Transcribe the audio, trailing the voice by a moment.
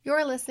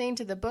You're listening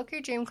to the Book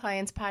Your Dream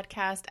Clients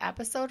podcast,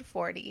 episode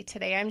 40.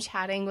 Today I'm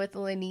chatting with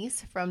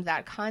Lenice from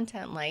That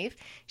Content Life.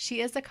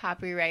 She is a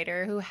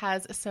copywriter who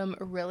has some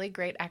really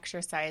great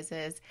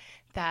exercises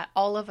that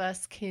all of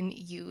us can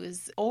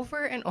use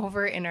over and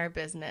over in our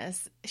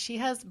business. She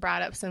has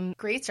brought up some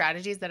great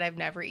strategies that I've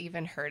never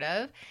even heard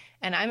of,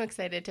 and I'm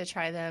excited to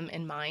try them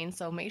in mine.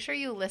 So make sure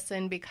you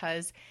listen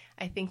because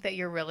I think that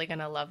you're really going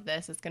to love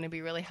this. It's going to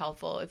be really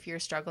helpful if you're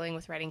struggling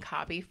with writing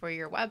copy for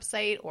your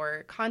website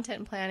or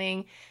content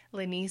planning.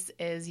 Lenice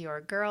is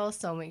your girl,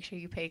 so make sure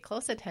you pay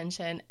close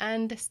attention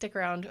and stick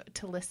around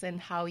to listen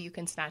how you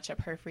can snatch up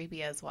her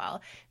freebie as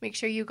well. Make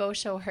sure you go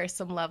show her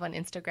some love on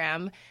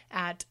Instagram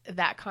at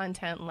That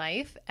Content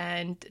Life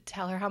and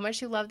tell her how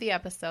much you love the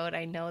episode.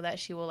 I know that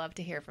she will love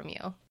to hear from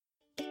you.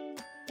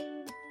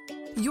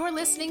 You're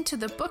listening to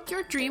the Book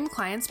Your Dream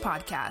Clients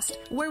podcast,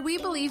 where we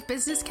believe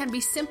business can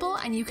be simple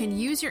and you can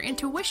use your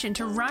intuition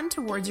to run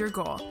towards your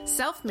goal.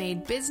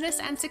 Self-made business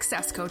and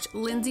success coach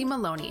Lindsay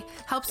Maloney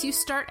helps you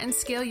start and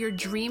scale your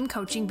dream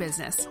coaching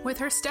business. With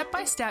her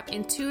step-by-step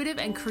intuitive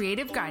and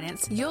creative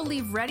guidance, you'll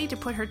leave ready to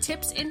put her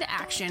tips into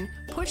action,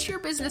 push your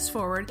business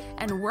forward,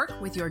 and work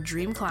with your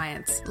dream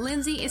clients.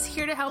 Lindsay is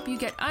here to help you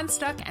get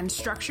unstuck and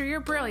structure your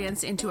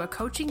brilliance into a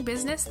coaching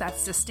business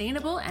that's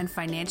sustainable and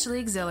financially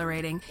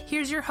exhilarating.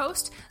 Here's your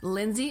host,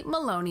 Lindsay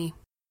Maloney.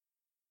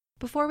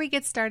 Before we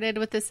get started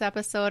with this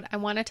episode, I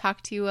want to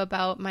talk to you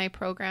about my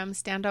program,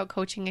 Standout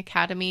Coaching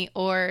Academy,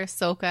 or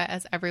SOCA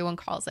as everyone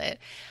calls it.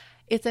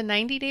 It's a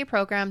 90-day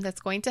program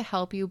that's going to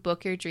help you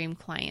book your dream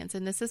clients.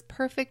 And this is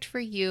perfect for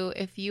you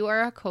if you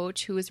are a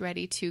coach who is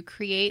ready to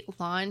create,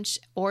 launch,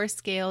 or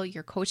scale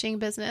your coaching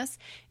business.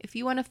 If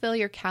you want to fill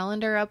your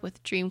calendar up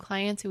with dream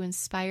clients who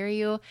inspire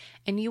you,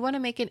 and you want to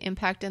make an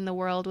impact in the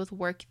world with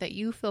work that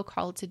you feel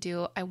called to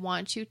do, I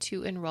want you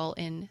to enroll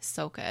in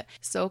SOCA.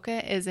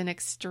 SOCA is an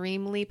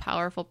extremely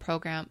powerful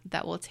program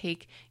that will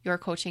take your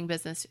coaching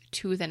business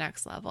to the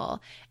next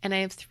level. And I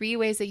have 3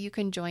 ways that you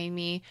can join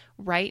me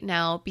right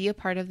now, be a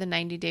part of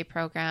the 90-day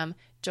program,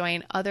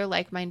 join other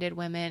like-minded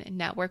women,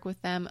 network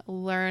with them,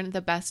 learn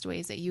the best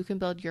ways that you can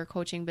build your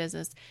coaching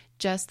business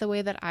just the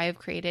way that I've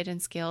created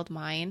and scaled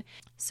mine,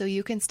 so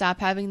you can stop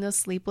having those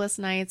sleepless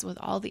nights with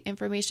all the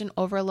information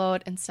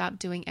overload and stop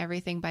doing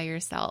everything by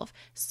yourself.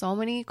 So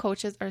many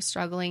coaches are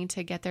struggling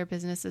to get their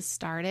businesses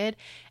started,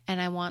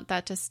 and I want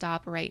that to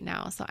stop right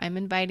now. So I'm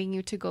inviting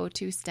you to go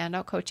to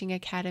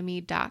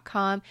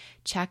standoutcoachingacademy.com,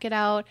 check it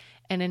out,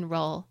 and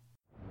enroll.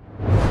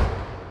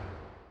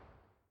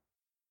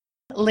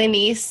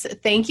 Lenice,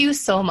 thank you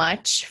so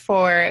much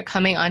for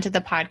coming onto the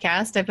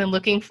podcast. I've been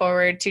looking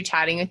forward to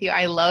chatting with you.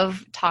 I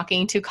love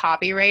talking to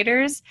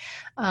copywriters.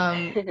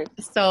 And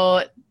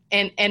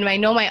I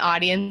know my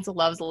audience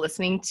loves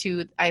listening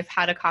to, I've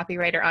had a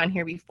copywriter on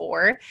here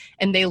before,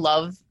 and they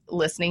love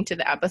listening to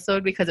the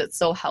episode because it's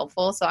so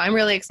helpful. So I'm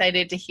really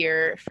excited to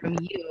hear from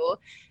you.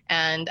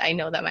 And I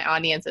know that my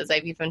audience is,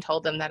 I've even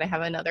told them that I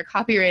have another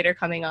copywriter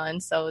coming on.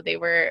 So they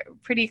were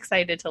pretty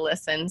excited to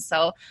listen.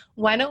 So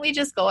why don't we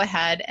just go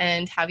ahead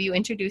and have you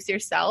introduce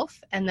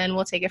yourself, and then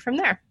we'll take it from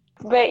there.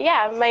 But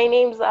yeah, my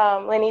name's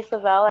Lenice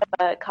Lavelle.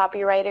 I'm a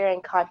copywriter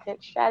and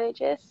content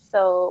strategist.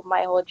 So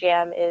my whole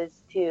jam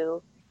is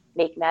to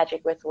make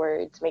magic with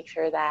words, make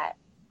sure that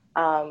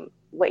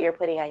what you're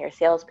putting on your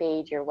sales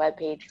page, your web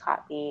page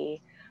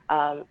copy,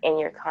 and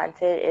your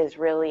content is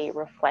really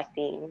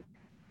reflecting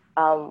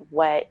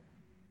what,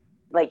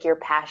 like, your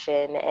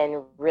passion,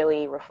 and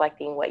really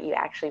reflecting what you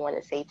actually want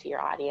to say to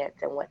your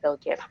audience and what they'll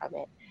get from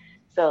it.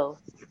 So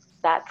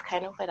that's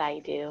kind of what I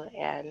do.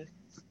 And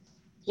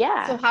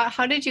yeah. So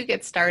how did you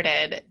get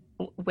started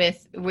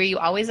were you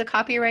always a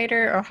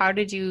copywriter, or how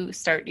did you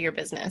start your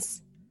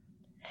business?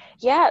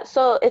 Yeah,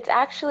 so it's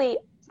actually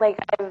like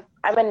I'm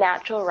a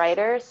natural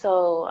writer.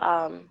 So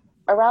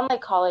around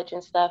like college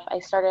and stuff, I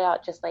started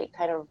out just like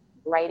kind of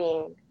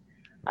writing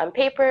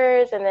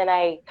papers, and then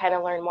I kind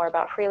of learned more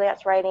about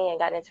freelance writing and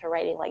got into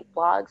writing like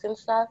blogs and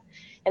stuff.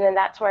 And then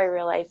that's where I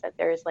realized that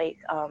there's like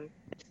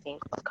this thing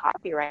called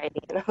copywriting.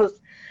 And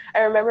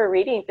I remember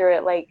reading through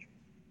it like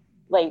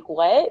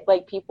what?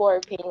 Like, people are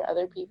paying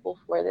other people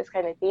for this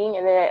kind of thing.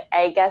 And then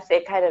I guess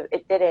it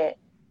didn't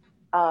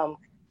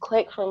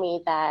click for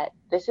me that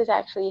this is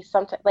actually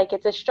sometimes, like,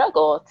 it's a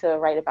struggle to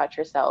write about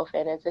yourself,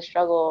 and it's a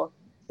struggle,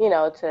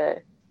 to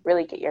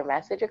really get your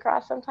message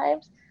across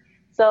sometimes.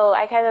 So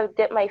I kind of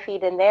dipped my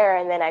feet in there,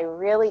 and then I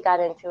really got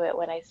into it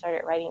when I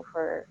started writing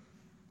for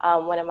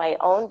one of my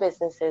own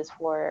businesses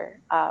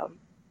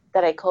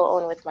that I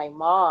co-own with my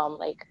mom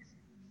like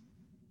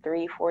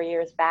 3-4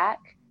 years back.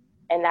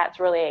 And that's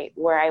really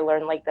where I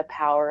learned like the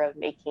power of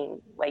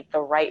making like the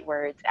right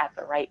words at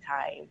the right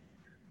time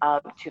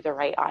to the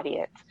right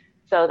audience.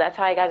 So that's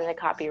how I got into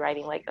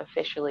copywriting, like,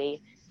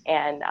 officially.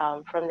 And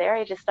from there,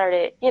 I just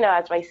started,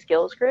 as my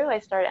skills grew, I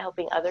started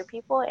helping other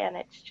people, and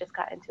it's just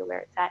gotten to where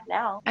it's at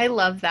now. I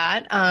love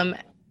that.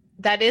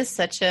 That is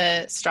such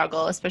a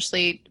struggle,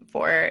 especially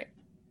for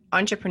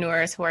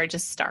entrepreneurs who are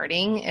just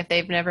starting, if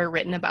they've never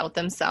written about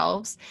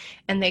themselves,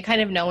 and they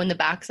kind of know in the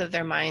backs of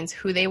their minds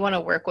who they want to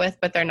work with,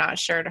 but they're not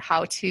sure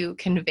how to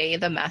convey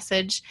the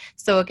message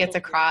so it gets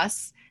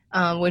across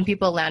when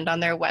people land on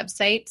their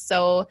website.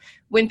 So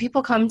when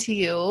people come to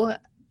you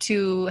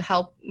to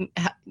help,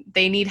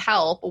 they need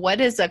help,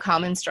 what is a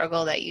common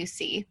struggle that you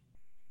see?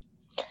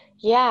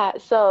 Yeah,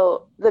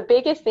 so the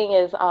biggest thing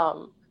is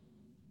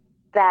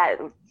that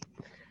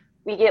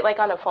we get like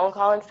on a phone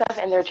call and stuff,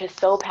 and they're just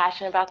so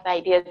passionate about the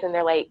ideas, and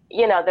they're like,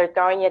 they're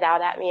throwing it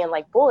out at me in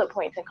like bullet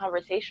points and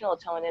conversational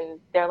tone, and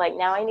they're like,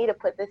 now I need to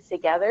put this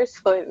together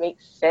so it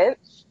makes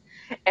sense,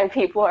 and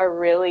people are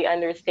really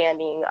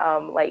understanding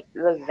like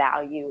the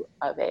value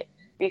of it,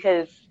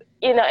 because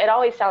it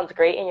always sounds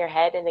great in your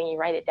head, and then you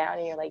write it down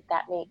and you're like,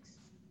 that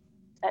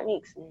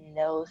makes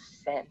no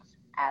sense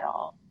at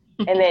all.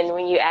 And then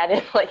when you add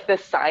in like the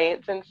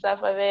science and stuff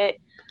of it,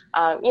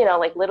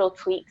 like little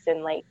tweaks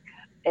and like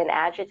an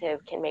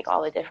adjective can make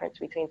all the difference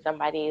between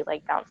somebody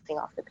like bouncing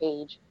off the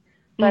page.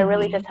 So I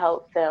really just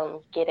help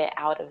them get it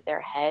out of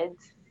their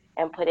heads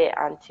and put it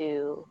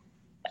onto,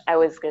 I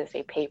was going to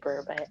say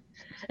paper, but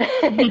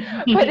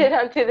put it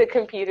onto the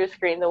computer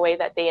screen the way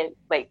that they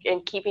like,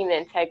 and keeping the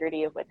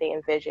integrity of what they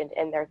envisioned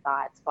in their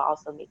thoughts, but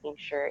also making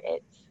sure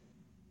it's,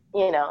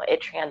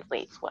 it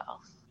translates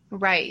well.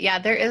 Right. Yeah,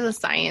 there is a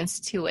science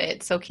to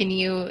it. So can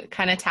you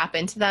kind of tap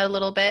into that a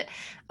little bit?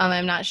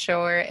 I'm not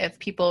sure if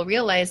people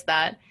realize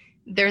that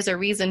there's a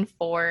reason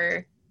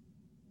for,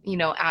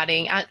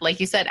 adding,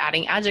 like you said,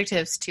 adding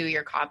adjectives to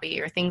your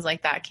copy or things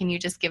like that. Can you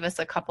just give us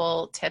a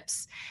couple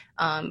tips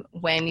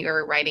when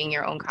you're writing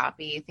your own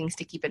copy, things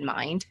to keep in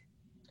mind?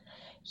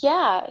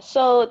 Yeah.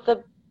 So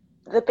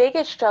the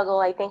biggest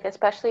struggle, I think,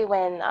 especially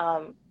when,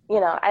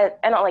 I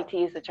don't like to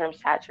use the term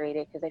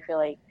saturated because I feel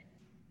like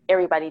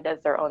everybody does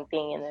their own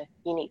thing in a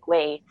unique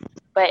way,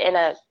 but in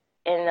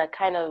a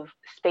kind of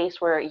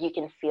space where you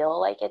can feel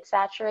like it's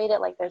saturated,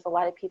 like there's a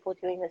lot of people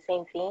doing the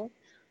same thing,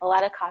 a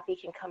lot of copy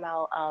can come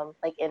out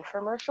like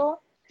infomercial,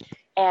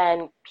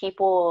 and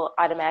people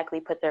automatically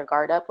put their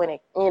guard up when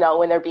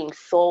they're being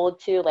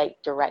sold to like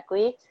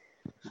directly.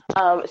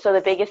 So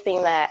the biggest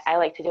thing that I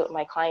like to do with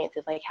my clients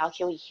is like, how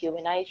can we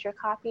humanize your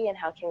copy, and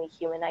how can we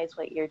humanize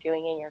what you're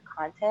doing in your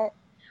content,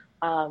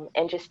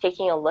 and just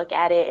taking a look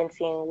at it and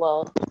seeing,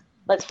 well,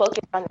 let's focus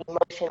on the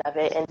emotion of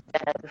it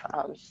instead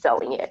of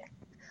selling it.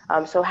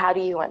 So how do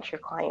you want your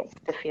clients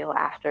to feel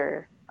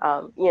after,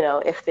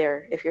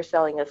 if you're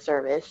selling a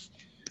service,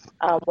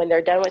 when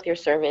they're done with your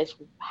service,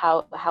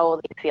 how will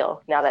they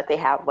feel now that they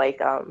have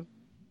like,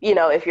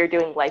 if you're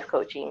doing life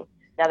coaching,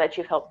 now that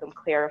you've helped them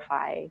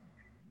clarify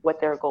what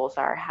their goals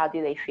are, how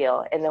do they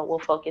feel? And then we'll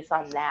focus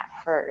on that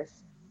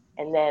first.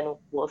 And then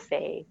we'll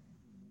say,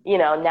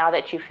 now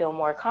that you feel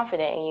more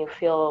confident and you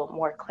feel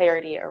more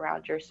clarity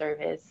around your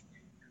service,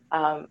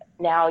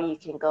 now you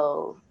can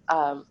go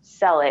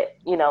sell it,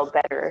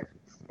 better,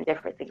 and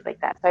different things like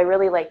that. So I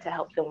really like to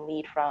help them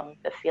lead from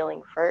the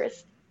feeling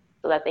first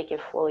so that they can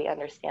fully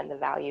understand the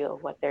value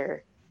of what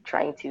they're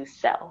trying to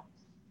sell.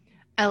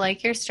 I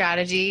like your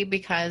strategy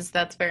because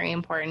that's very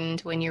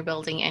important when you're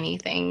building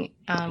anything,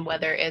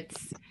 whether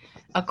it's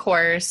a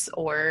course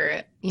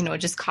or,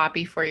 just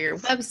copy for your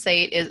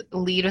website, is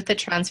lead with the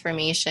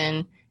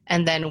transformation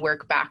and then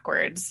work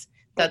backwards.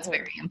 That's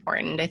very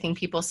important. I think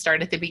people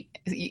start at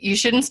you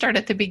shouldn't start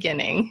at the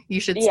beginning. You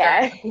should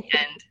start at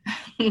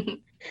the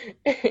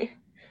end.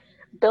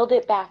 Build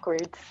it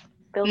backwards.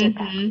 Build it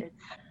backwards.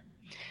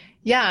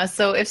 Yeah.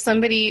 So if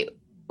somebody,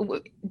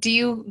 do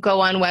you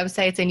go on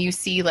websites and you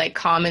see like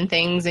common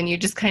things and you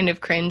just kind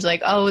of cringe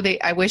like,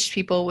 I wish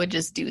people would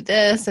just do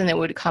this and it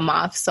would come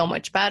off so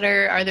much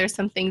better? Are there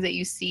some things that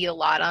you see a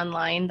lot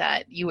online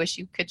that you wish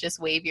you could just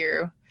wave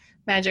your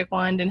magic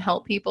wand and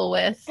help people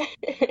with?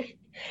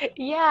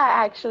 Yeah,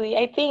 actually,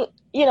 I think,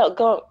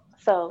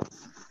 so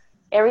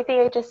everything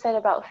I just said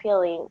about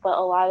feeling, but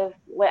a lot of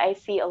what I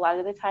see a lot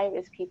of the time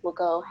is people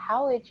go,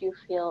 how would you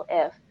feel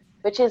if,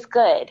 which is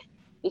good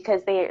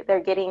because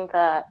they're getting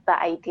the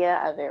idea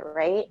of it,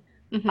 right?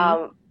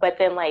 But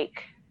then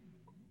like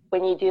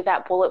when you do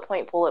that bullet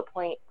point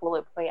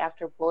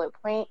after bullet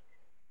point,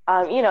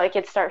 it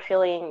can start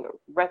feeling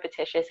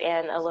repetitious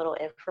and a little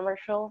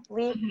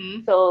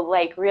infomercial-y. So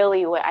like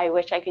really what I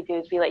wish I could do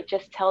is be like,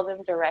 just tell them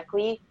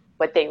directly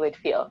what they would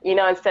feel,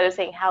 instead of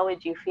saying, how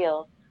would you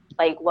feel?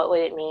 Like, what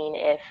would it mean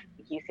if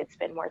you could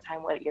spend more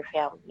time with your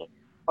family?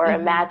 Or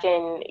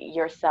imagine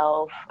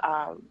yourself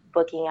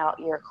booking out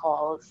your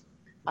calls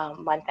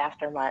month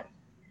after month.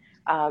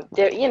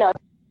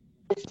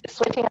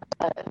 Switching up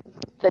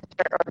the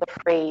or the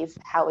phrase,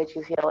 how would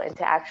you feel,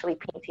 into actually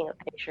painting a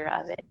picture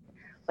of it.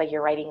 Like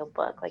you're writing a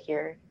book, like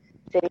you're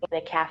sitting in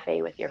a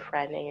cafe with your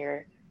friend and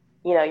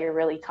you're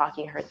really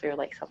talking her through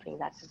like something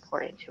that's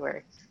important to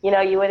her.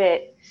 You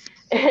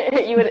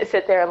wouldn't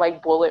sit there and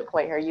like bullet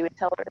point her. You would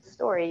tell her a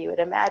story. You would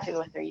imagine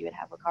with her. You would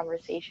have a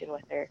conversation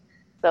with her.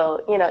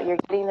 So, you're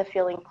getting the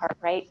feeling part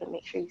right, but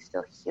make sure you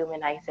still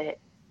humanize it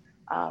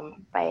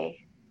by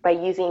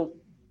using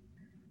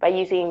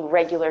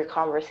regular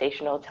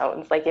conversational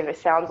tones. Like if it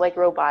sounds like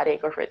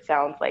robotic or if it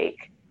sounds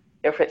like,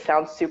 if it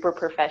sounds super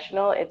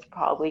professional, it's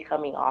probably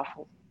coming off,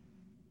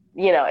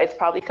 it's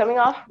probably coming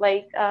off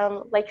like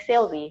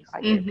salesy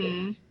on your page.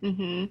 Mm-hmm.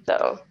 Mm-hmm.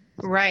 So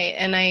Right.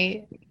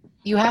 And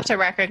you have to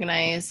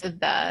recognize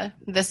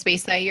the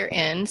space that you're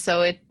in.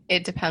 So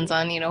it depends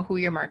on, who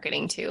you're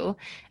marketing to.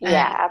 And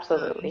yeah,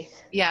 absolutely.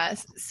 yeah,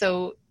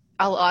 so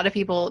a lot of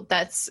people,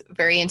 that's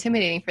very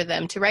intimidating for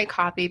them to write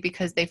copy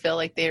because they feel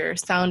like they're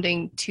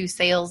sounding too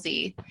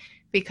salesy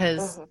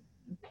because Mm-hmm.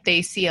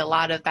 they see a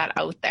lot of that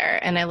out there.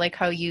 And I like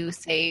how you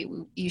say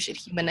you should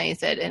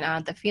humanize it and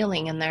add the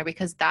feeling in there,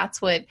 because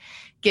that's what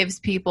makes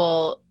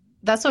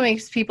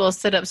people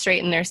sit up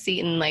straight in their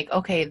seat and like,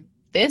 okay,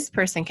 this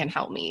person can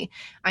help me.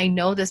 I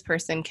know this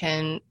person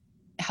can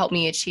help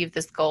me achieve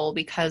this goal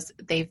because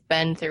they've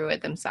been through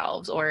it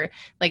themselves, or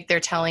like they're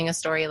telling a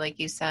story, like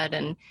you said.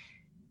 And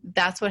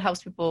that's what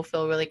helps people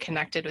feel really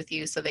connected with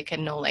you so they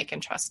can know, like,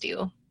 and trust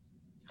you.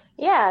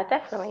 Yeah,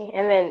 definitely.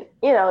 And then,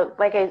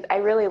 like I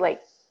really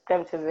like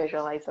them to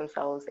visualize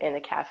themselves in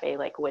a cafe,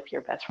 like with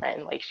your best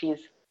friend. Like she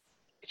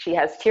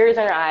has tears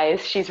in her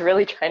eyes. She's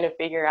really trying to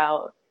figure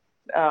out,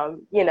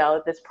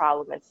 this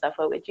problem and stuff.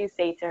 What would you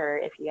say to her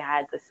if you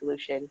had the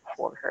solution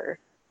for her?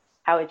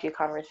 How would you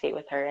conversate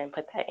with her and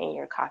put that in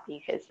your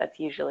copy? Because that's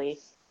usually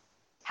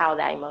how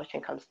that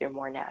emotion comes through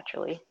more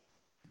naturally.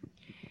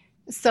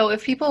 So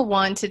if people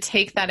want to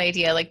take that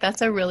idea, like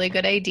that's a really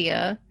good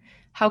idea,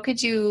 how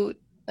could you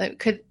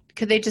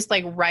could they just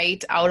like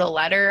write out a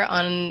letter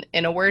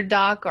in a Word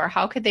doc, or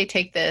how could they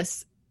take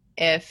this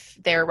if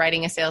they're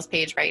writing a sales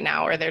page right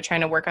now or they're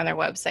trying to work on their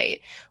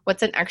website?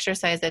 What's an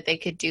exercise that they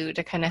could do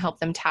to kind of help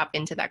them tap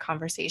into that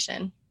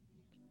conversation?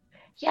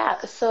 Yeah,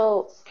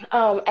 so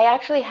I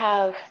actually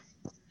have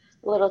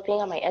a little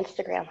thing on my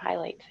Instagram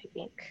highlights, I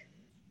think.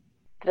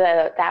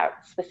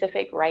 That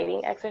specific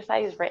writing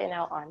exercise written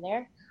out on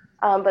there.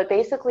 But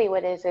basically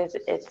what it is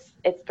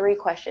it's three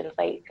questions.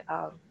 Like,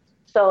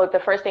 so the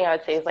first thing I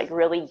would say is like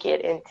really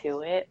get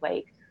into it.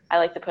 Like I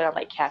like to put on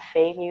like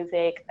cafe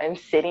music. I'm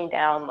sitting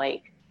down,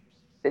 like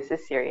this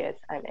is serious.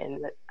 I'm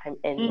in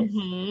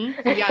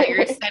Mm-hmm. this. Yeah,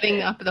 you're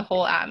setting up the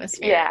whole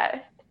atmosphere. Yeah.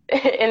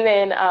 And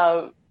then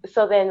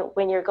so then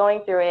when you're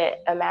going through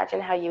it,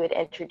 imagine how you would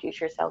introduce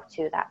yourself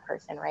to that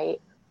person, right?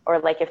 Or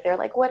like if they're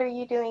like, what are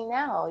you doing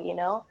now?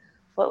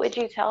 What would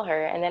you tell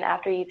her? And then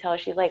after you tell her,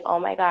 she's like, oh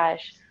my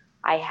gosh,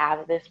 I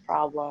have this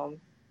problem.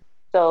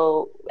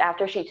 So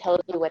after she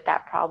tells you what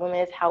that problem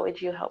is, how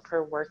would you help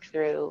her work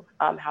through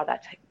how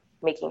that's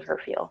making her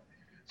feel?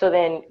 So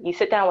then you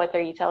sit down with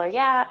her, you tell her,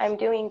 yeah, I'm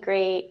doing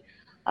great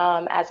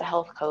as a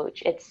health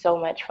coach. It's so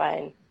much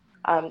fun.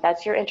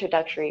 That's your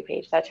introductory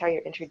page. That's how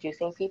you're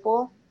introducing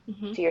people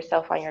Mm-hmm. to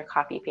yourself on your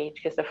copy page,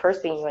 because the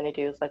first thing you want to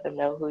do is let them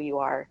know who you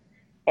are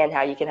and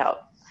how you can help.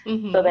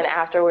 Mm-hmm. So then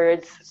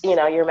afterwards,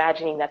 you're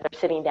imagining that they're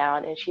sitting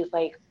down and she's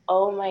like,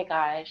 oh my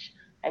gosh,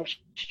 I'm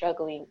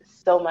struggling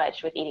so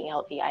much with eating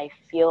healthy. I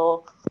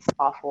feel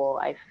awful.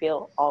 I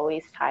feel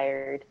always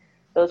tired.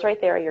 Those right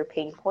there are your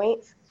pain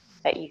points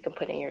that you can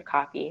put in your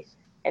copy.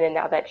 And then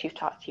now that you've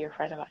talked to your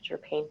friend about your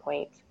pain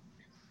points,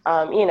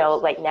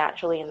 like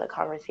naturally in the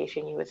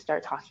conversation, you would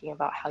start talking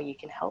about how you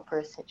can help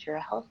her since you're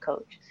a health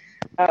coach,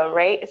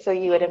 right? So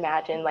you would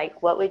imagine,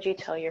 like, what would you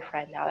tell your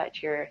friend now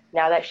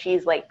that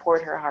she's like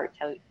poured her heart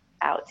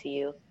out to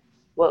you?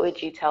 What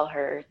would you tell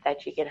her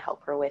that you can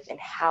help her with, and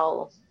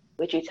how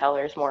would you tell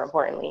her is more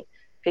importantly?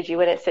 Because you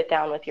wouldn't sit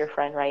down with your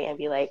friend, right, and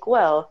be like,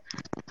 well,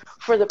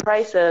 for the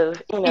price of,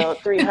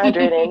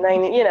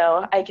 390,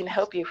 I can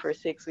help you for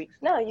 6 weeks.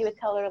 No, you would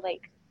tell her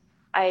like,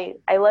 I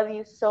love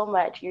you so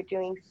much. You're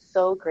doing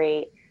so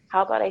great.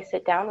 How about I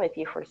sit down with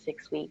you for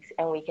 6 weeks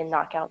and we can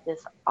knock out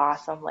this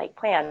awesome like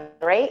plan,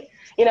 right?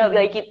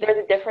 Like there's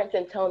a difference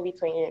in tone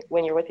between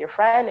when you're with your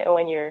friend and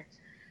when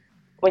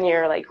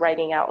you're like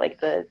writing out like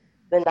the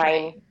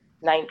 9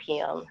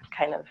 p.m.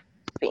 kind of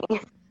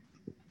thing.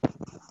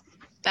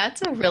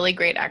 That's a really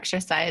great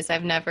exercise.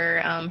 I've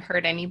never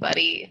heard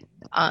anybody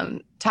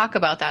talk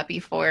about that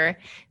before.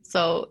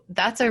 So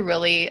that's a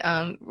really,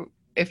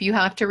 if you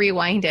have to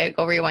rewind it,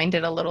 go rewind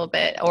it a little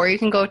bit. Or you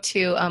can go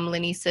to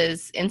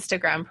Lenice's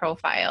Instagram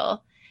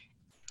profile.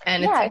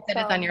 And Yeah,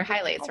 it's on your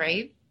highlights,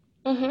 right?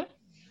 Mm-hmm.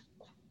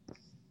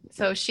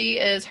 So her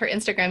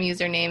Instagram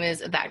username is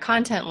That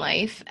Content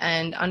Life.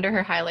 And under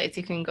her highlights,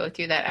 you can go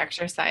through that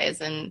exercise.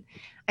 And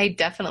I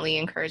definitely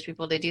encourage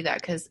people to do that,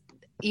 because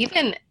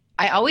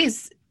I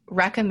always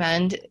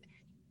recommend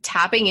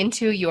tapping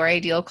into your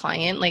ideal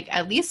client like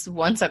at least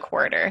once a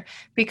quarter,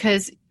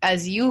 because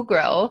as you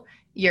grow,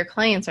 your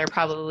clients are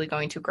probably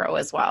going to grow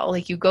as well.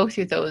 Like you go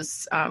through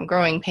those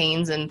growing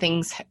pains and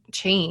things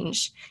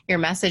change. Your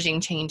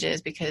messaging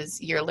changes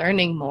because you're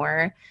learning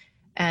more.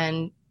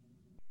 And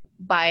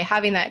by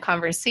having that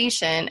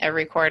conversation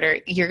every quarter,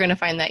 you're going to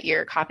find that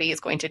your copy is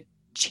going to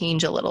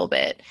change a little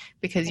bit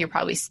because you're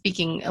probably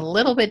speaking a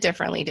little bit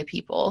differently to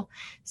people.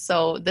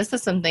 So this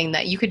is something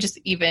that you could just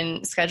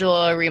even schedule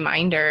a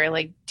reminder,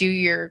 like do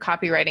your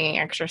copywriting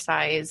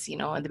exercise,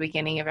 at the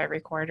beginning of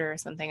every quarter or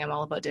something. I'm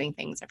all about doing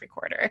things every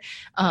quarter.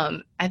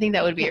 I think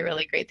that would be a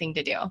really great thing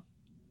to do.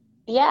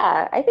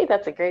 Yeah, I think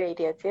that's a great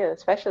idea too,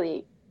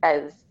 especially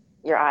as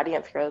your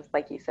audience grows,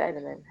 like you said,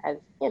 and then as,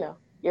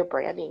 your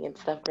branding and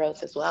stuff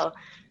grows as well.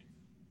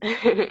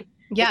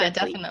 Yeah,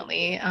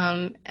 definitely.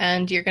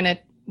 And you're going to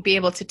be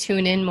able to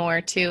tune in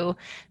more to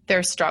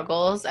their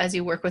struggles as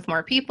you work with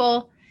more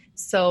people.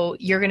 So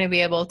you're going to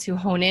be able to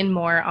hone in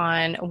more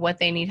on what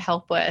they need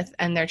help with,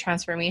 and their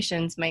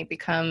transformations might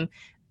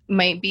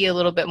be a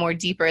little bit more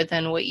deeper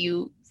than what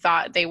you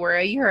thought they were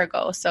a year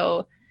ago.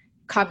 So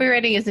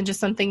copywriting isn't just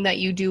something that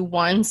you do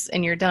once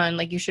and you're done.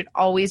 Like, you should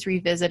always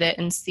revisit it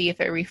and see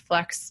if it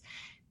reflects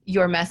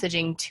your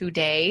messaging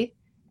today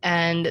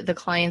and the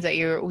clients that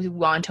you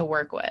want to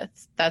work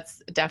with.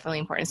 That's definitely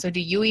important. So do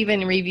you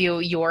even review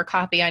your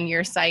copy on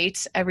your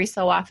site every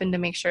so often to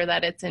make sure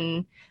that it's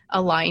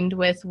aligned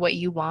with what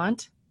you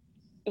want?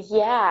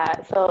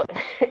 Yeah. So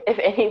if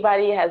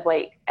anybody has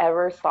like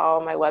ever saw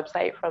my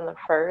website from the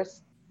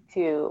first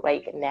to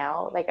like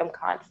now, like I'm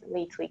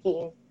constantly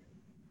tweaking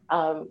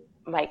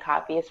my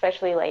copy,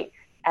 especially like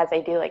as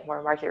I do like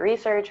more market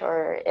research,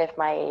 or if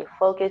my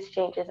focus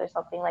changes or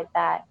something like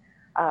that.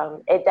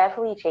 It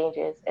definitely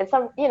changes. And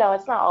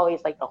it's not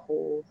always like the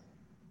whole,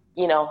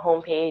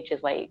 homepage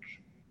is like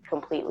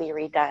completely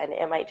redone.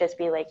 It might just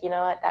be like, you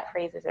know what, that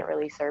phrase isn't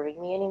really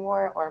serving me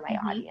anymore or my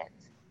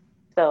audience.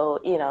 So,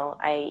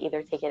 I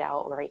either take it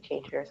out or I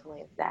change it or something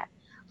like that.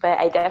 But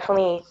I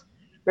definitely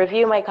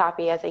review my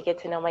copy as I get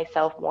to know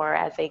myself more,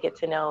 as I get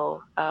to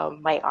know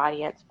my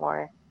audience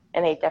more.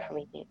 And I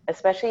definitely think,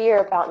 especially your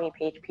About Me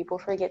page, people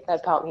forget the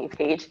About Me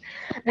page.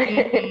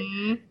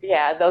 Mm-hmm.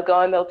 Yeah, they'll go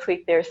and they'll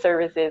tweak their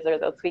services or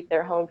they'll tweak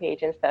their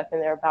homepage and stuff,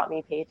 and their About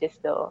Me page is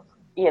still,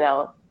 2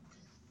 Yep,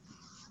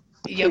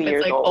 it's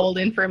years like old. old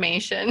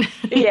information.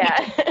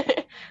 Yeah.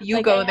 You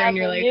Like, go I there and have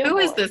you're a like, who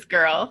is newborn. this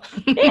girl?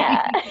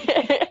 Yeah.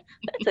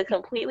 That's a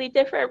completely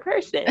different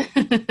person.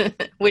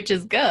 Which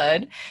is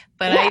good,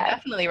 but I Yeah.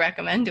 definitely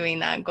recommend doing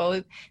that.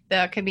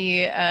 That could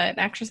be an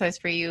exercise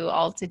for you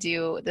all to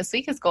do this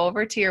week, is go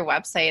over to your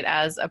website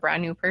as a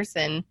brand new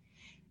person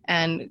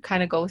and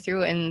kind of go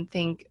through and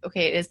think,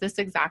 okay, is this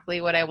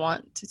exactly what I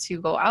want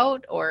to go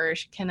out, or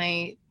can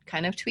I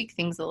kind of tweak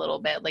things a little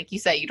bit? Like you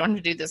said, you don't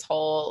have to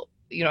do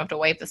you don't have to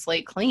wipe the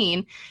slate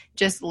clean.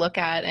 Just look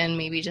at and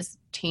maybe just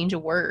change a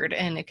word,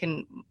 and it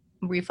can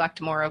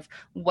reflect more of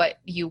what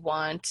you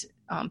want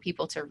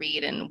people to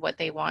read and what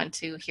they want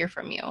to hear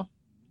from you.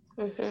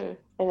 And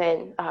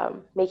then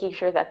making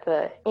sure that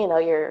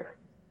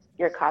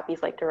your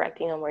copy's like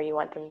directing them where you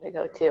want them to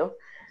go to.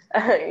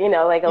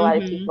 Like a lot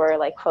of people are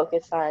like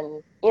focused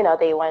on,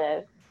 they want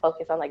to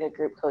focus on like a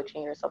group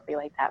coaching or something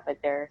like that,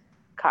 but their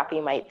copy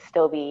might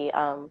still be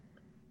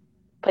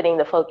putting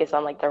the focus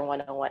on like their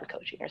one-on-one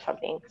coaching or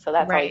something. So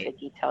that's always a Right.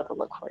 detail to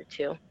look for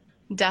too.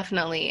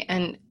 Definitely.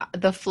 And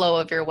the flow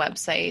of your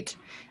website,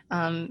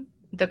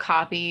 the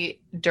copy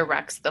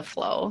directs the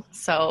flow.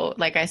 So,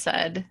 like I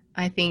said,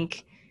 I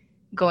think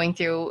going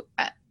through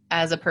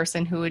as a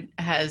person who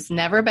has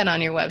never been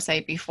on your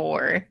website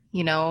before,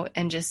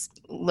 and just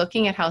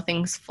looking at how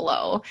things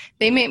flow,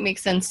 they may make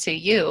sense to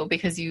you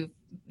because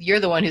you're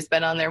the one who's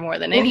been on there more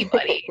than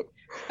anybody.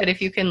 But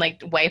if you can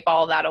like wipe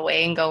all that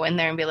away and go in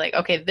there and be like,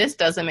 okay, this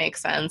doesn't make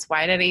sense.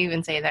 Why did I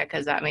even say that?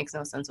 Because that makes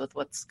no sense with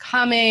what's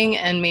coming.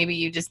 And maybe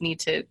you just need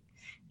to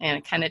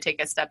kind of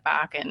take a step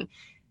back and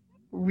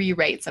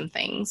rewrite some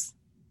things.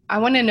 I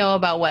want to know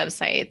about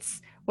websites.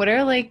 What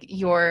are like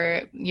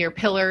your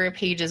pillar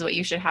pages, what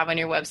you should have on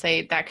your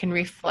website that can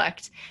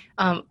reflect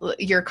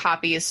your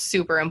copy is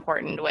super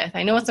important with?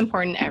 I know it's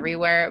important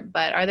everywhere,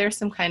 but are there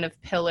some kind of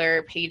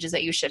pillar pages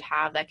that you should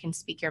have that can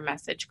speak your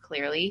message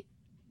clearly?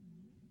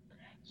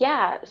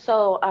 Yeah.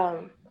 So,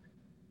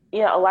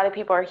 a lot of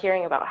people are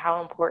hearing about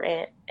how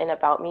important an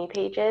About Me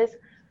page is,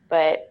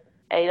 but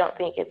I don't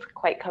think it's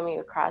quite coming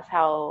across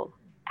how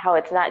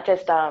it's not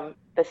just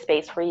the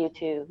space for you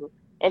to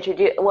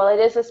introduce. Well, it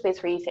is a space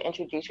for you to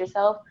introduce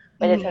yourself,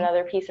 but it's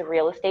another piece of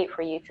real estate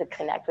for you to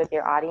connect with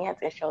your audience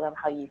and show them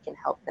how you can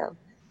help them.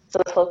 So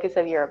the focus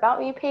of your About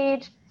Me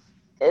page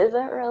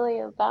isn't really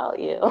about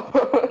you.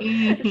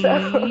 Mm-hmm.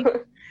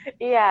 So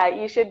yeah,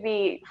 you should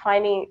be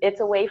finding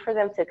it's a way for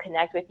them to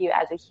connect with you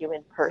as a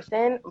human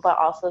person, but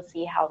also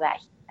see how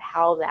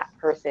that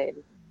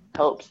person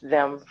helps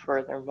them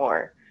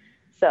furthermore.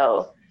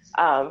 So,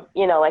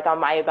 like on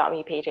my About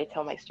Me page, I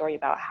tell my story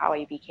about how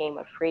I became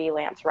a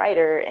freelance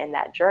writer and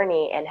that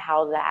journey and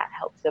how that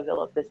helps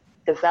develop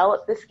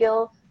the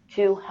skill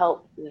to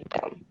help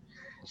them.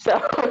 So,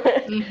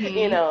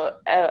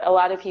 a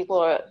lot of people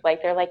are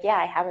like, they're like, yeah,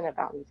 I have an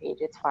About Me page.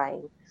 It's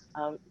fine.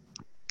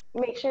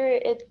 Make sure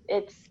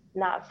it's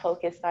not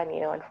focused on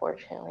you,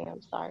 unfortunately.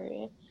 I'm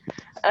sorry.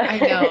 I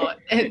know.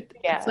 It's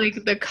Yeah.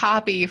 like the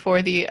copy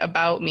for the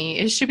About Me.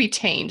 It should be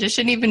changed. It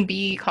shouldn't even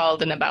be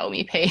called an About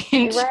Me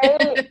page.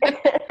 Right.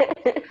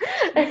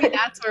 Maybe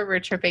that's where we're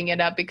tripping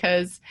it up,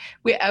 because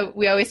we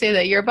always say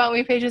that your About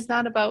Me page is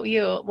not about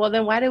you. Well,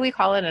 then why do we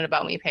call it an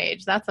About Me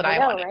page? That's what I I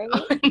know, want right?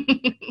 to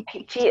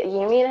know. Gee,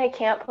 you mean I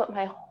can't put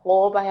my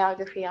whole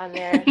biography on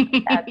there?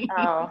 That's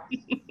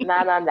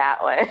not on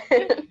that one.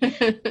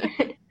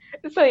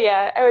 So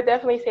yeah, I would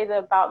definitely say the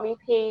About Me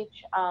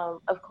page.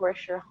 Of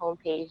course, your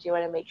homepage. You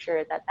want to make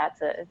sure that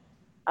that's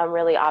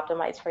really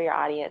optimized for your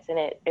audience, and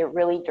it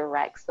really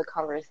directs the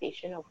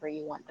conversation of where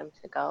you want them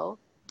to go.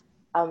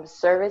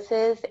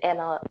 Services, and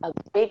a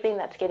big thing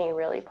that's getting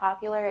really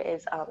popular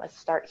is a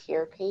start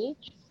here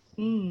page.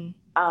 Mm.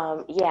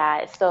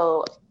 Yeah,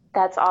 so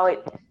that's all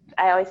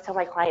I always tell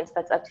my clients,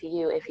 that's up to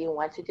you if you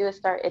want to do a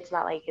start. It's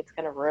not like it's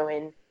going to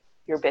ruin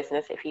your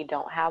business if you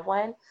don't have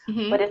one.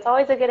 Mm-hmm. But it's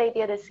always a good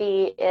idea to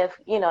see if,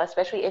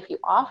 especially if you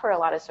offer a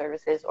lot of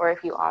services or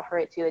if you offer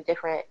it to a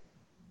different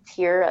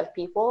tier of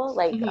people,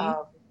 like,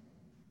 Mm-hmm.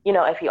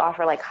 If you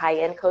offer like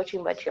high-end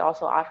coaching, but you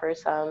also offer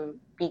some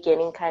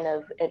beginning kind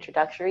of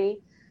introductory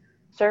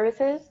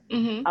services.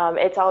 Mm-hmm.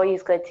 It's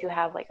always good to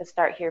have like a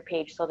start here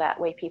page so that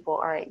way people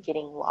aren't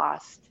getting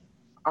lost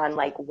on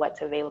like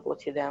what's available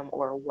to them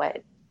or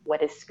what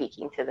is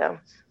speaking to them.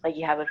 Like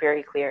you have a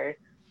very clear,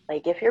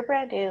 like if you're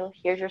brand new,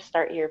 here's your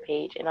start here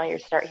page, and on your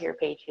start here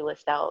page you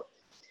list out,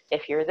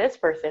 if you're this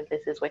person,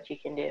 this is what you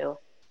can do.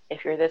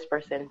 If you're this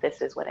person,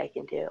 this is what I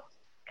can do,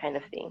 kind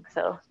of thing.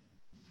 So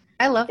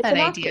I love it's that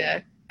an option.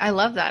 idea. I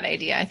love that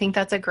idea. I think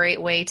that's a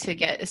great way to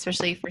get,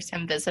 especially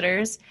first-time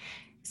visitors.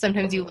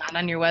 Sometimes you Mhm.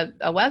 land on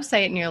a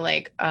website and you're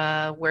like,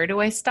 where do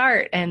I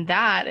start? And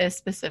that is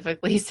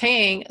specifically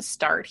saying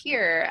start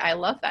here. I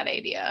love that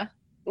idea.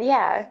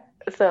 Yeah.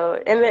 So,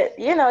 and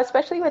then,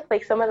 especially with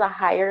like some of the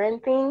higher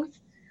end things,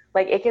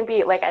 like it can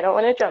be like, I don't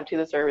want to jump to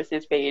the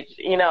services page,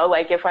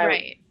 like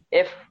Right.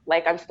 if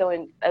like I'm still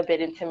a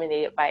bit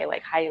intimidated by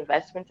like high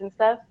investments and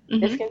stuff, this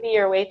Mm-hmm. can be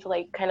your way to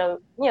like kind of,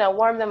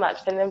 warm them up,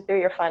 send them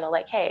through your funnel.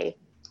 Like, hey,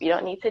 you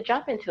don't need to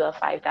jump into a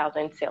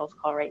 5,000 sales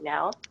call right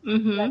now.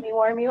 Let Mm-hmm. me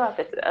warm you up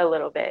a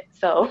little bit.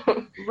 So,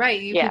 Right.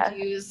 You could yeah.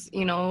 use,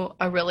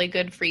 a really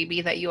good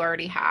freebie that you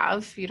already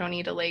have. You don't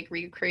need to like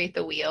recreate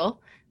the wheel.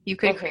 You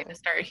could create Hmm. a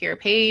start here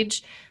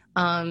page.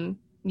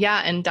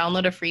 Yeah, and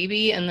download a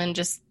freebie and then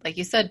just like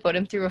you said, put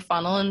them through a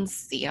funnel and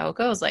see how it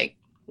goes. Like,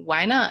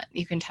 why not?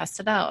 You can test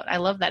it out. I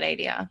love that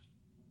idea.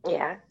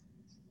 Yeah.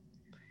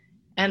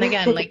 And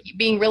again, like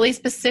being really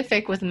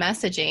specific with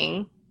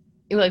messaging,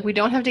 like we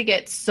don't have to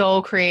get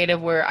so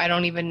creative where I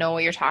don't even know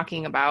what you're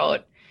talking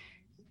about.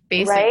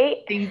 Basic Right?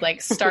 things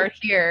like start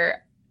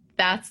here.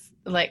 That's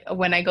like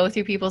when I go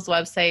through people's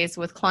websites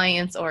with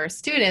clients or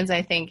students,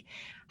 I think,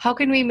 how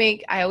can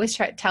we I always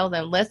try to tell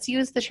them, let's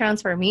use the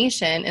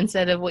transformation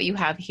instead of what you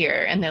have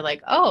here. And they're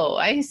like, oh,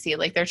 I see.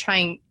 Like they're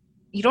trying,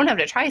 you don't have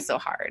to try so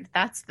hard.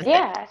 That's the thing.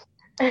 Yeah.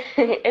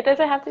 It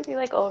doesn't have to be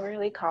like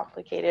overly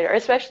complicated, or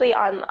especially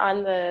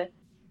on the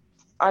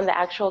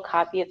actual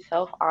copy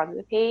itself on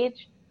the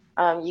page.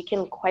 You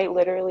can quite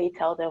literally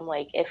tell them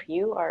like, if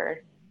you are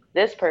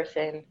this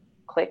person,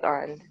 click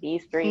on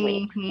these 3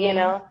 links.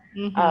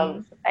 Mm-hmm.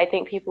 Mm-hmm. I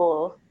think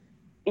people,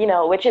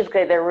 which is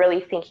good. They're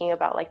really thinking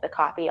about like the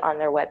copy on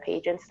their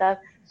webpage and stuff.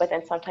 But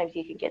then sometimes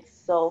you can get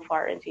so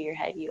far into your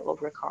head, you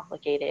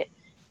overcomplicate it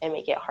and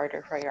make it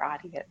harder for your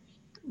audience.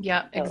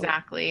 Yeah, So,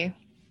 exactly.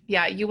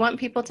 Yeah, you want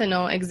people to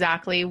know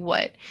exactly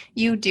what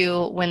you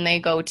do when they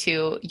go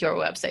to your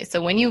website.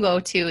 So when you go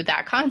to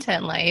That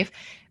Content Life,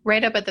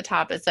 right up at the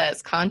top it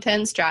says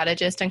content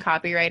strategist and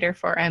copywriter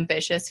for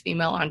ambitious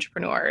female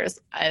entrepreneurs.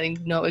 I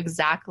know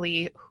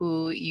exactly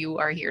who you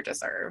are here to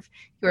serve.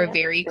 You are yeah.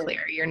 very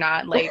clear. You're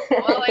not like,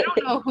 well, I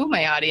don't know who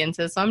my audience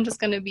is, so I'm just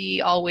going to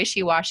be all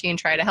wishy-washy and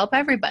try to help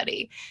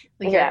everybody.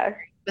 Like you're Yeah.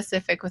 very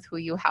specific with who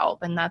you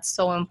help, and that's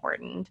so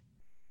important.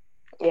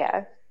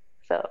 Yeah.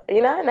 So,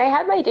 and I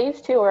had my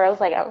days too where I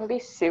was like, I'm gonna be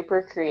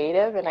super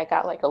creative, and I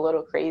got like a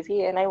little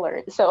crazy and I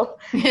learned. So,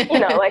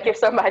 like if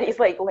somebody's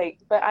like,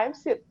 but I'm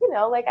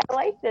like I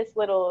like this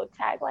little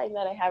tagline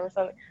that I have or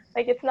something.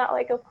 Like it's not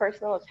like a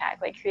personal tag.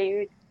 Like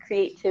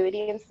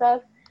creativity and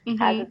stuff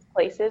has Hmm. its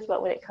places,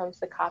 but when it comes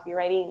to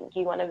copywriting,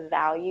 you want to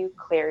value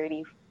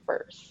clarity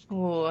first.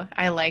 Ooh,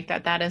 I like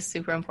that. That is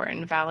super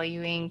important,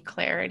 valuing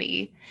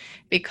clarity,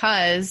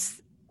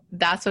 because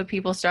that's what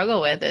people struggle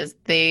with is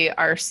they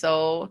are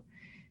so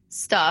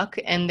stuck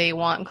and they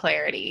want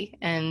clarity.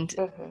 And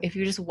Hmm. if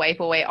you just wipe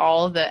away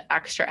all the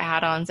extra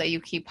add-ons that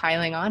you keep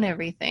piling on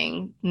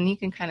everything, then you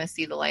can kind of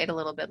see the light a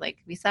little bit. Like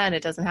we said,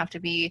 it doesn't have to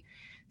be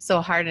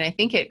so hard. And I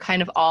think it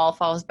kind of all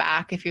falls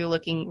back if you're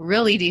looking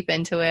really deep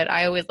into it.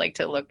 I always like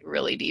to look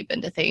really deep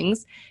into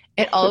things.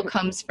 It all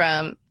comes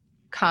from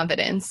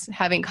confidence.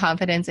 Having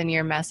confidence in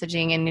your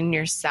messaging and in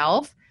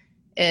yourself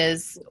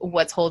is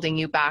what's holding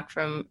you back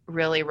from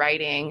really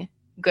writing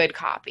good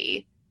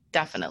copy.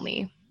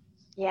 Definitely.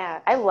 Yeah,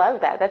 I love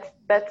that.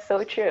 That's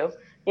so true.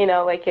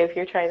 Like if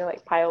you're trying to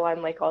like pile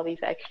on like all these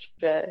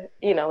extra,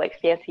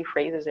 like fancy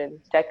phrases and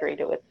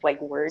decorate it with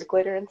like word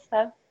glitter and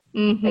stuff.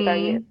 Like, are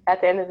you Mm-hmm.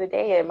 at the end of the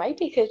day, it might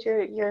be because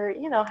you're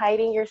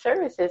hiding your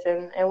services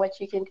and what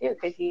you can do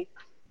because you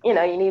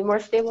need more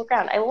stable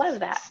ground. I love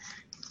that.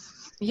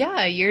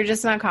 Yeah, you're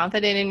just not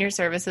confident in your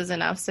services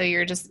enough. So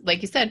you're just,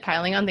 like you said,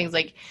 piling on things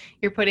like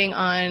you're putting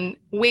on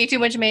way too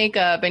much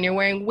makeup and you're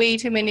wearing way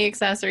too many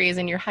accessories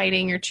and you're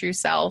hiding your true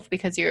self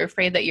because you're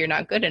afraid that you're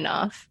not good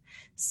enough.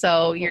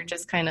 So you're Hmm.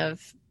 just kind of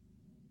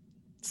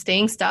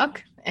staying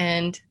stuck.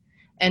 And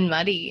and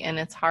muddy, and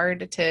it's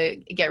hard to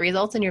get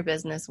results in your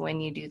business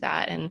when you do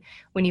that. And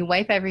when you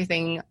wipe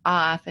everything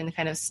off and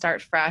kind of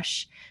start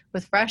fresh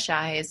with fresh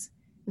eyes,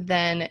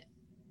 then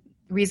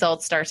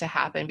results start to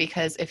happen,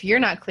 because if you're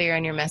not clear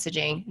on your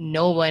messaging,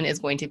 no one is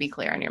going to be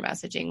clear on your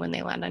messaging when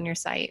they land on your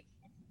site.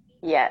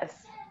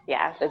 Yes.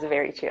 Yeah, that's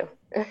very true.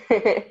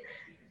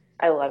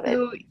 I love it.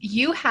 So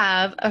you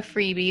have a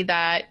freebie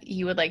that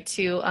you would like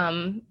to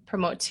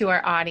promote to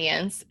our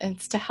audience.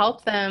 It's to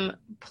help them.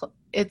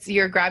 It's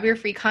your Grab Your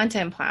Free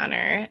Content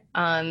Planner.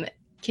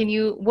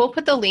 We'll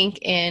put the link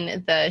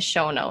in the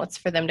show notes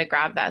for them to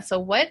grab that. So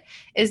what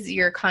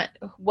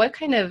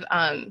kind of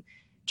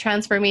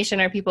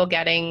transformation are people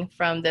getting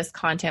from this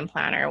content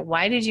planner?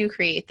 Why did you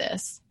create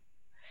this?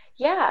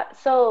 Yeah,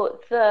 so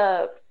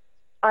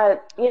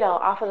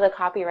off of the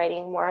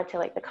copywriting, more onto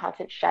like the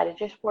content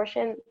strategist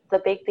portion, the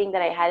big thing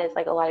that I had is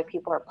like a lot of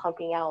people are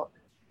pumping out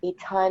a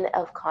ton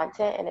of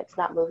content and it's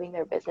not moving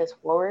their business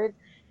forward.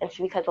 And it's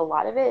because a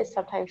lot of it is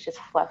sometimes just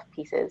fluff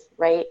pieces,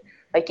 right?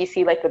 Like you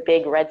see like the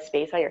big red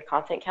space on your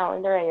content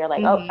calendar and you're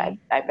like, Mm-hmm. oh,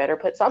 I better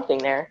put something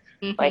there.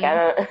 Mm-hmm. Like,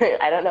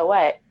 I don't know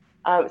what.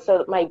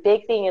 So my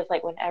big thing is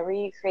like whenever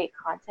you create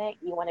content,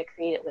 you want to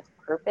create it with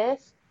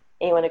purpose.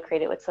 And you want to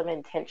create it with some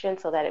intention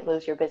so that it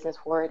moves your business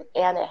forward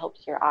and it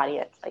helps your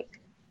audience. Like,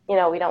 we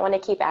don't want to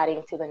keep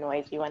adding to the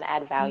noise. We want to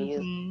add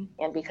value.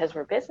 Mm-hmm. And because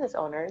we're business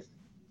owners,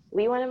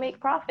 we want to make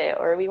profit,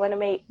 or we want to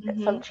make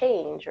some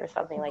change or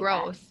something like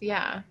growth. that.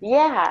 Yeah.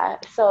 Yeah.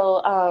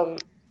 So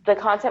the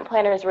content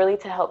planner is really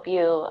to help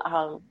you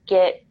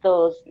get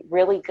those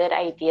really good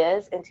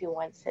ideas into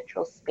one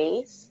central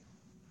space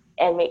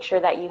and make sure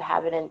that you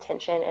have an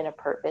intention and a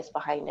purpose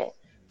behind it.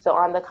 So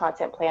on the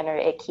content planner,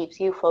 it keeps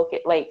you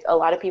focused. Like a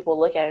lot of people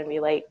look at it and be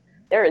like,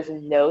 there is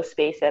no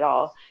space at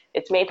all.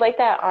 It's made like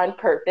that on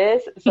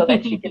purpose so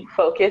that you can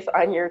focus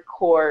on your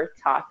core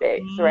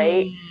topics,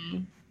 right?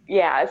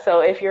 Yeah.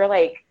 So if you're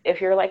like a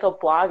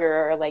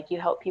blogger or like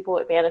you help people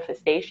with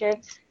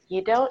manifestation,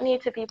 you don't need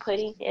to be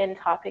putting in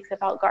topics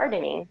about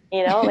gardening,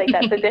 like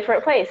that's a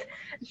different place.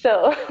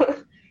 So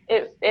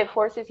it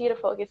forces you to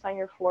focus on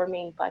your 4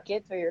 main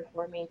buckets or your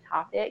 4 main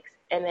topics.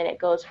 And then it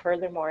goes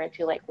furthermore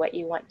into like what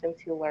you want them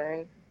to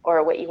learn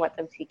or what you want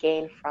them to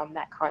gain from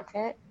that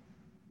content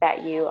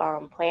that you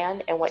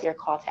plan, and what your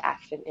call to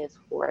action is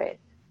for it.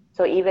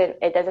 So even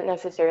it doesn't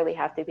necessarily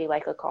have to be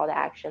like a call to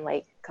action,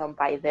 like come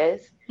buy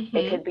this. Mm-hmm.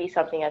 It could be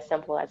something as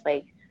simple as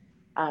like,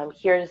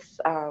 here's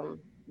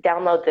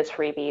download this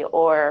freebie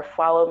or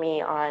follow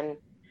me on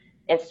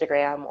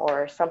Instagram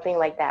or something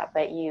like that.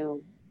 But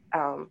you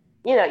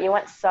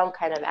want some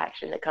kind of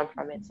action to come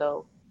from it.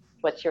 So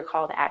what's your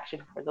call to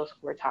action for those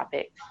 4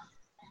 topics?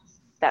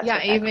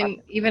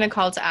 Even a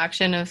call to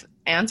action of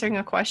answering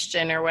a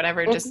question or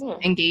whatever, just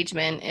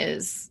engagement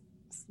is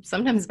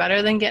sometimes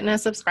better than getting a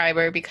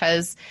subscriber,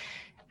 because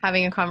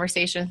having a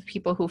conversation with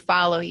people who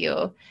follow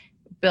you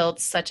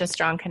builds such a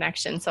strong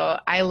connection. So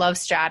I love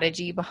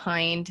strategy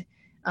behind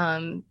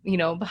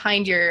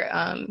behind your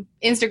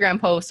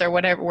Instagram posts or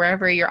whatever,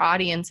 wherever your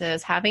audience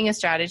is. Having a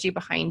strategy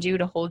behind you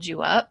to hold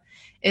you up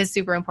is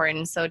super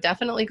important. So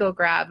definitely go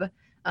grab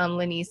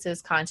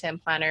Lenice's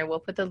content planner. We'll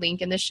put the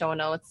link in the show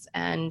notes,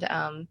 and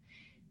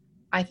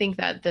I think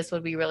that this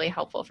would be really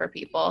helpful for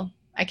people.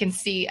 I can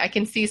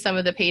see some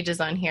of the pages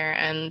on here,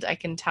 and I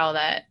can tell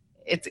that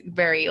it's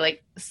very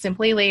like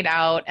simply laid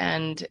out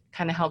and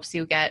kind of helps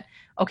you get,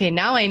 okay,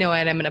 now I know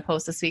what I'm going to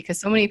post this week, because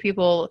so many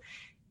people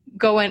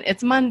go in,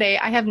 it's Monday,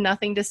 I have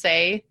nothing to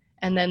say,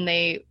 and then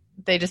they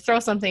just throw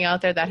something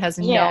out there that has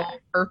no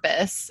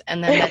purpose,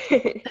 and then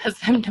that does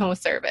them no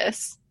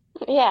service.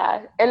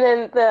 Yeah. And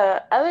then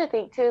the other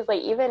thing too is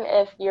like, even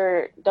if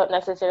you don't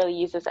necessarily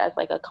use this as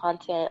like a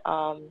content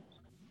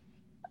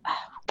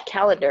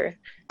calendar,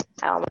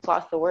 I almost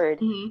lost the word.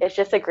 Mm-hmm. It's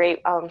just a great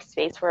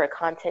space for a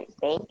content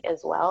bank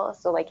as well.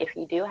 So like if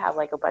you do have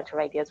like a bunch of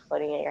ideas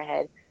floating in your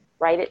head,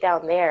 write it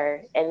down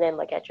there and then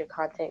look at your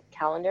content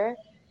calendar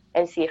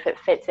and see if it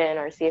fits in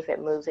or see if it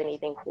moves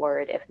anything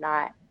forward. If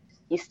not,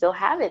 you still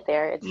have it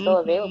there. It's still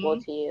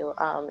available to you.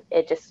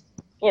 It just,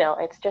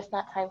 it's just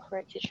not time for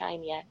it to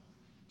shine yet.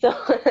 So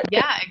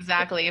yeah,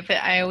 exactly.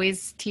 I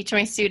always teach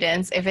my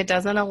students, if it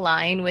doesn't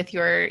align with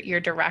your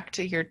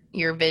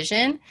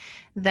vision,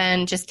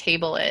 then just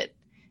table it,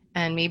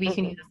 and maybe you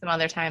can use it some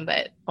other time,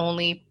 but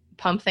only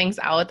pump things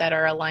out that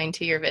are aligned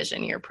to your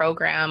vision, your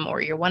program,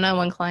 or your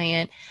one-on-one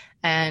client.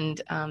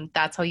 And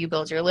that's how you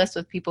build your list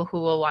with people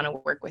who will want to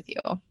work with you.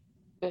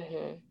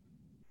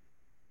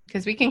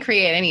 Because we can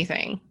create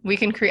anything. We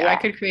can create. Yeah. I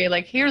could create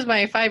like, here's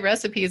my 5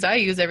 recipes I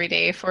use every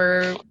day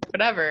for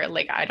whatever.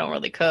 Like, I don't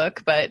really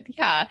cook, but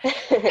yeah.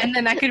 And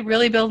then I could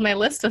really build my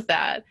list with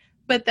that.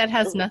 But that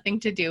has nothing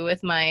to do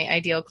with my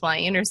ideal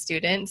client or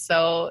student.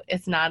 So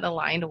it's not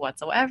aligned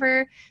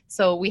whatsoever.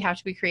 So we have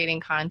to be creating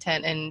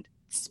content and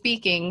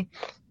speaking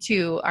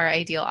to our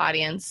ideal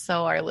audience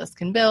so our list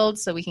can build,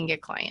 so we can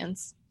get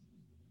clients.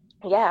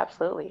 Yeah,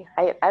 absolutely.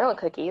 I don't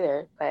cook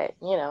either, but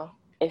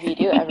if you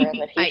do ever in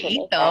the I future eat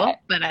make though, that,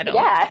 but I don't.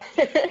 yeah,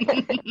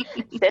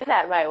 send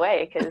that my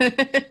way because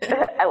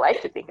I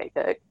like to think I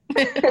cook.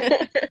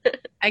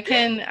 I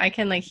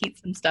can like heat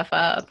some stuff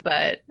up,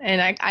 but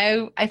I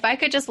if I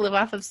could just live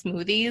off of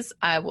smoothies,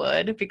 I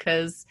would,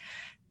 because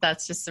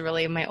that's just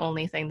really my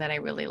only thing that I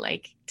really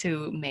like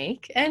to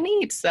make and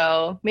eat.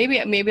 So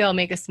maybe I'll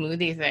make a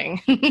smoothie thing.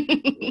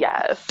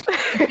 Yes.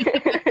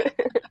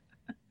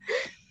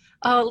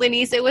 Oh,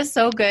 Lenice, it was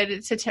so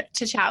good to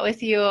chat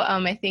with you.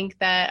 I think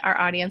that our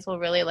audience will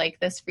really like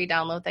this free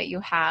download that you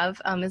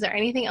have. Is there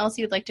anything else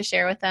you'd like to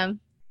share with them?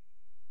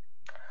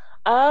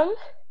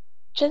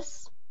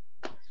 Just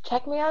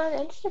check me out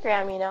on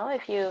Instagram,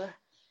 if you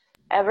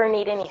ever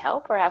need any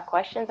help or have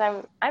questions,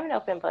 I'm an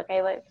open book.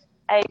 I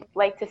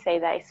like to say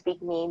that I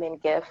speak meme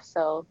and GIF,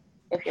 so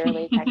if you're a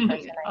latex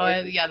person,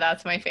 Yeah,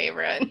 that's my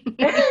favorite.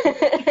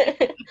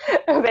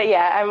 But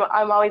yeah,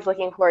 I'm always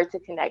looking forward to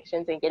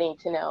connections and getting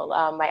to know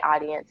my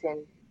audience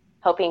and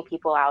helping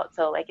people out.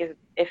 So like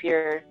if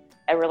you're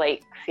ever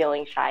like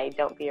feeling shy,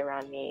 don't be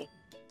around me.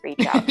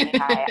 Reach out, say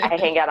hi. I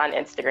hang out on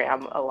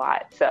Instagram a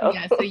lot. So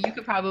yeah, so we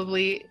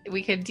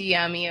could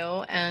DM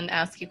you and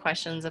ask you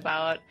questions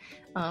about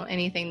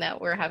anything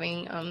that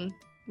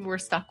we're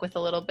stuck with a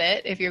little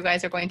bit. If you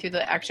guys are going through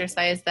the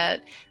exercise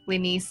that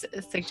Lenice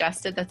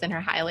suggested that's in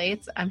her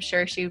highlights, I'm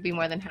sure she would be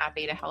more than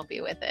happy to help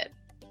you with it.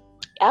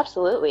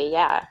 Absolutely,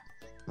 yeah.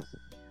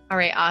 All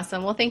right,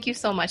 awesome. Well, thank you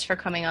so much for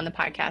coming on the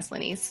podcast,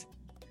 Lenice.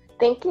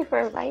 Thank you for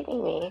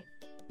inviting me.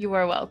 You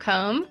are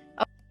welcome.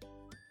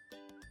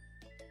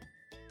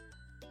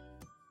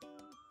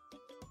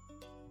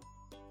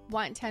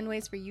 Want 10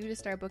 ways for you to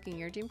start booking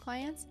your dream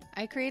clients?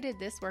 I created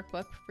this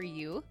workbook for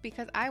you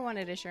because I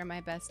wanted to share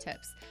my best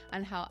tips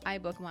on how I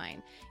book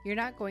mine. You're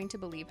not going to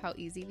believe how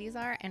easy these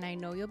are, and I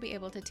know you'll be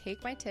able to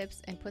take my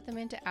tips and put them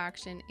into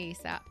action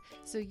ASAP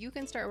so you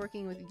can start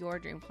working with your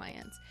dream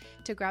clients.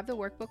 To grab the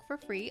workbook for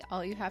free,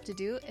 all you have to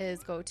do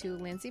is go to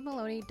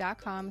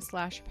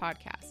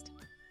lindsaymaloney.com/podcast.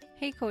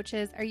 Hey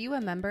coaches, are you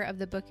a member of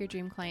the Book Your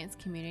Dream Clients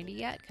community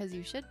yet? Because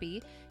you should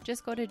be.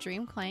 Just go to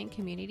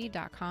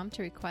dreamclientcommunity.com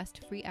to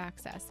request free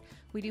access.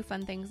 We do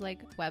fun things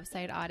like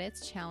website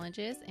audits,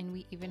 challenges, and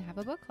we even have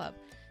a book club.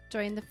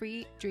 Join the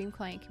free Dream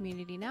Client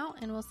community now,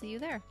 and we'll see you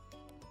there.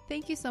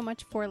 Thank you so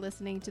much for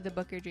listening to the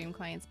Book Your Dream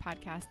Clients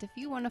podcast. If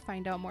you want to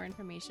find out more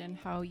information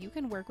how you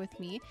can work with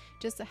me,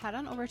 just head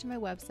on over to my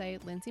website,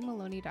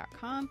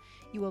 lindsaymaloney.com.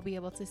 You will be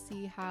able to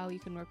see how you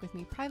can work with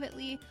me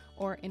privately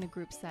or in a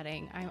group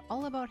setting. I'm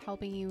all about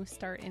helping you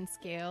start and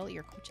scale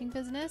your coaching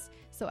business,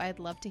 so I'd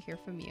love to hear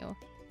from you.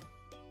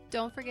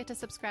 Don't forget to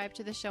subscribe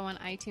to the show on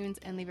iTunes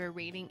and leave a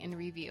rating and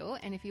review.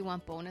 And if you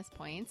want bonus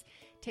points,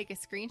 take a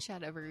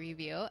screenshot of a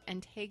review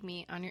and tag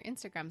me on your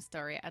Instagram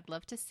story. I'd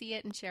love to see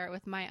it and share it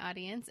with my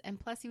audience. And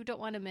plus, you don't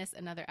want to miss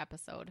another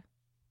episode.